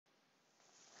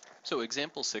So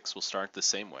example 6 will start the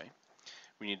same way.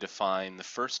 We need to find the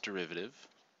first derivative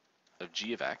of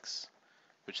g of x,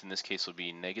 which in this case will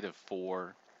be negative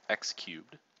 4x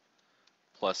cubed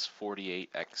plus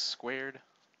 48x squared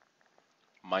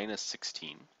minus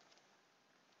 16.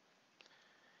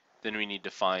 Then we need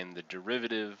to find the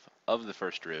derivative of the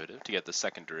first derivative to get the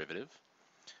second derivative,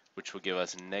 which will give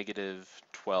us negative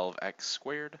 12x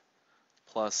squared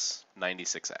plus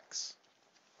 96x.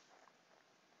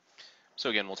 So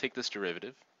again, we'll take this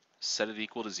derivative, set it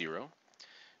equal to 0.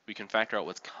 We can factor out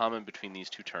what's common between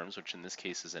these two terms, which in this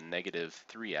case is a negative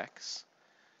 3x,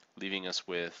 leaving us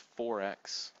with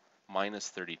 4x minus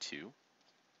 32.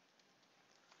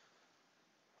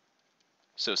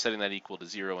 So setting that equal to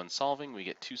 0 and solving, we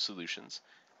get two solutions,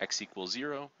 x equals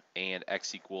 0 and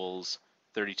x equals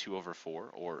 32 over 4,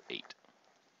 or 8.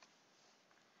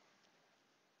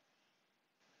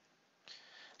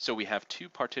 So we have two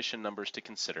partition numbers to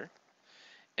consider.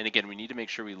 And again, we need to make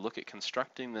sure we look at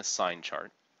constructing this sign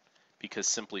chart, because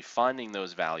simply finding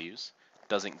those values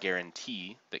doesn't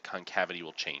guarantee that concavity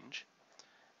will change.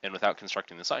 And without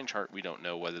constructing the sign chart, we don't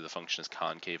know whether the function is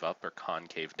concave up or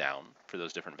concave down for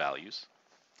those different values.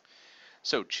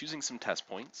 So choosing some test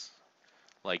points,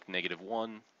 like negative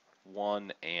 1,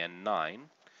 1, and 9,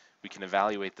 we can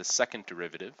evaluate the second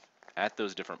derivative at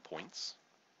those different points.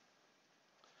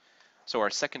 So our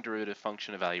second derivative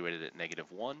function evaluated at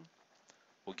negative 1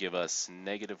 will give us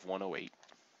negative 108.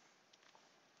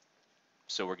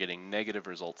 So we're getting negative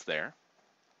results there.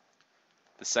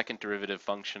 The second derivative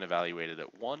function evaluated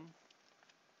at 1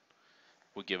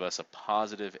 will give us a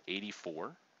positive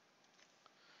 84.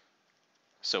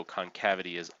 So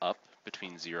concavity is up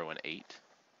between 0 and 8.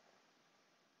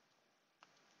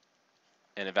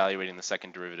 And evaluating the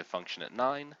second derivative function at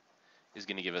 9 is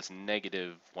going to give us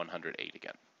negative 108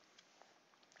 again.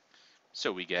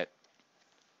 So we get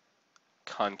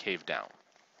concave down.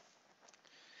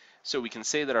 So we can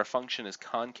say that our function is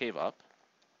concave up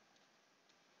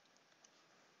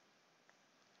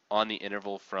on the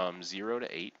interval from 0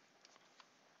 to 8.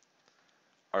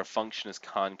 Our function is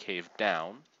concave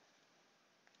down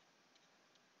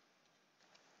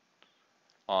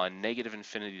on negative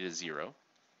infinity to 0,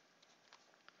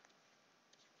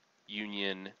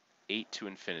 union 8 to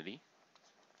infinity.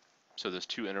 So those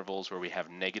two intervals where we have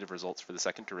negative results for the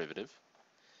second derivative.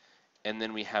 And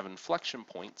then we have inflection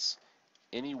points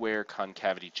anywhere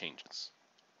concavity changes.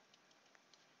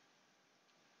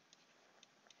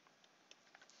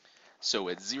 So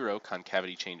at 0,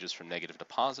 concavity changes from negative to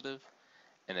positive,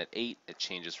 and at 8, it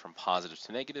changes from positive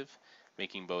to negative,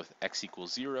 making both x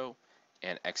equals 0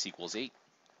 and x equals 8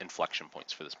 inflection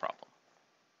points for this problem.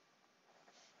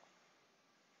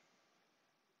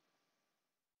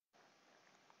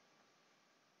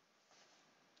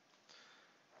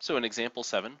 So in example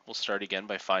 7, we'll start again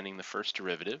by finding the first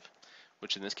derivative,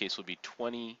 which in this case will be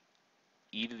 20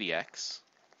 e to the x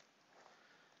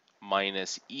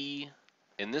minus e.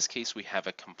 In this case, we have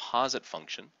a composite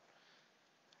function,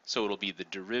 so it'll be the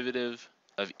derivative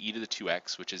of e to the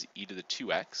 2x, which is e to the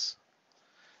 2x,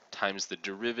 times the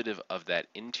derivative of that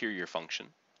interior function,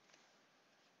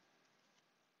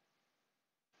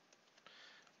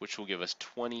 which will give us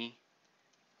 20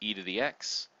 e to the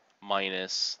x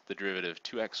minus the derivative of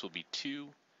 2x will be 2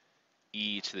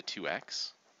 e to the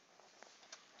 2x.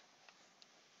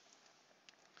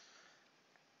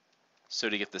 So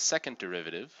to get the second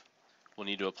derivative, we'll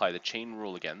need to apply the chain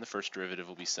rule again. The first derivative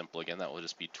will be simple again. That will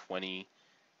just be 20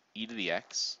 e to the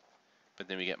x. But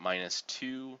then we get minus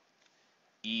 2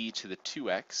 e to the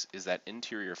 2x is that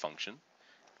interior function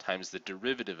times the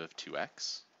derivative of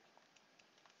 2x.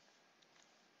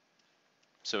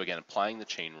 So again, applying the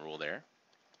chain rule there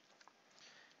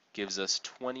gives us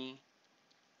 20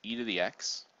 e to the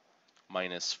x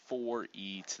minus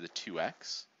 4e to the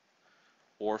 2x.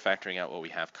 Or factoring out what we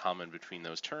have common between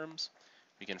those terms,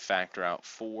 we can factor out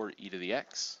 4 e to the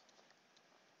x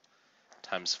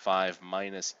times 5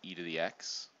 minus e to the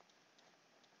x.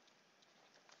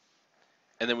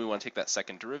 And then we want to take that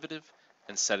second derivative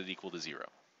and set it equal to 0.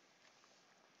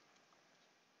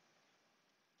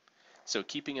 So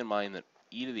keeping in mind that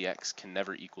e to the x can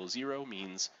never equal 0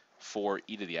 means 4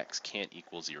 e to the x can't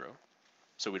equal 0.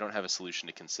 So we don't have a solution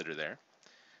to consider there.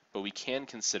 But we can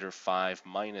consider 5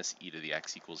 minus e to the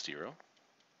x equals 0.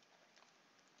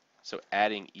 So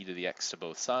adding e to the x to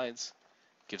both sides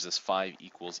gives us 5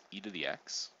 equals e to the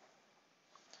x.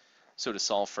 So to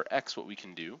solve for x, what we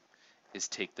can do is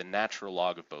take the natural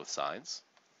log of both sides,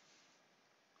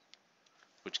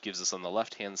 which gives us on the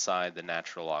left-hand side the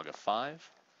natural log of 5.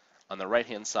 On the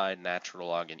right-hand side, natural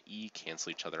log and e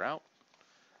cancel each other out,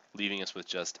 leaving us with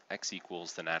just x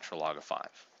equals the natural log of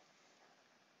 5.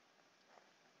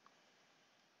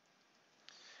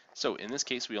 So in this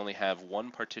case, we only have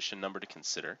one partition number to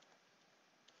consider,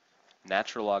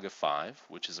 natural log of 5,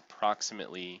 which is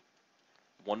approximately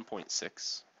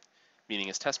 1.6, meaning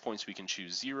as test points we can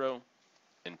choose 0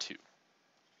 and 2.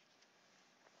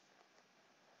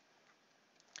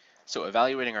 So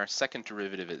evaluating our second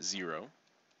derivative at 0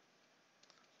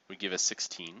 would give us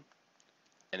 16,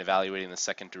 and evaluating the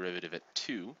second derivative at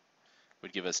 2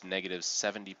 would give us negative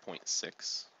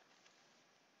 70.6.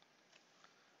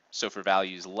 So for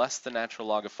values less than natural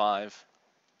log of 5,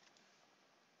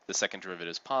 the second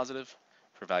derivative is positive.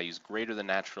 For values greater than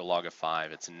natural log of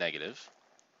 5, it's negative.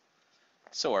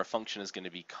 So our function is going to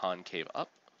be concave up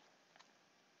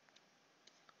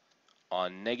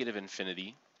on negative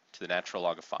infinity to the natural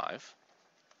log of 5,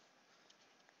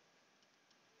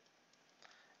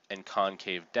 and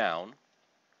concave down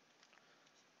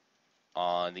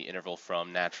on the interval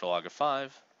from natural log of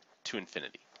 5 to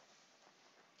infinity.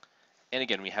 And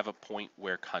again, we have a point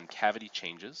where concavity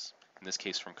changes, in this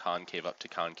case from concave up to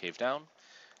concave down.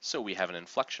 So we have an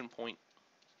inflection point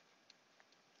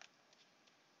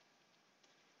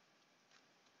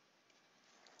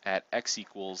at x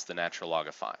equals the natural log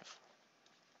of 5.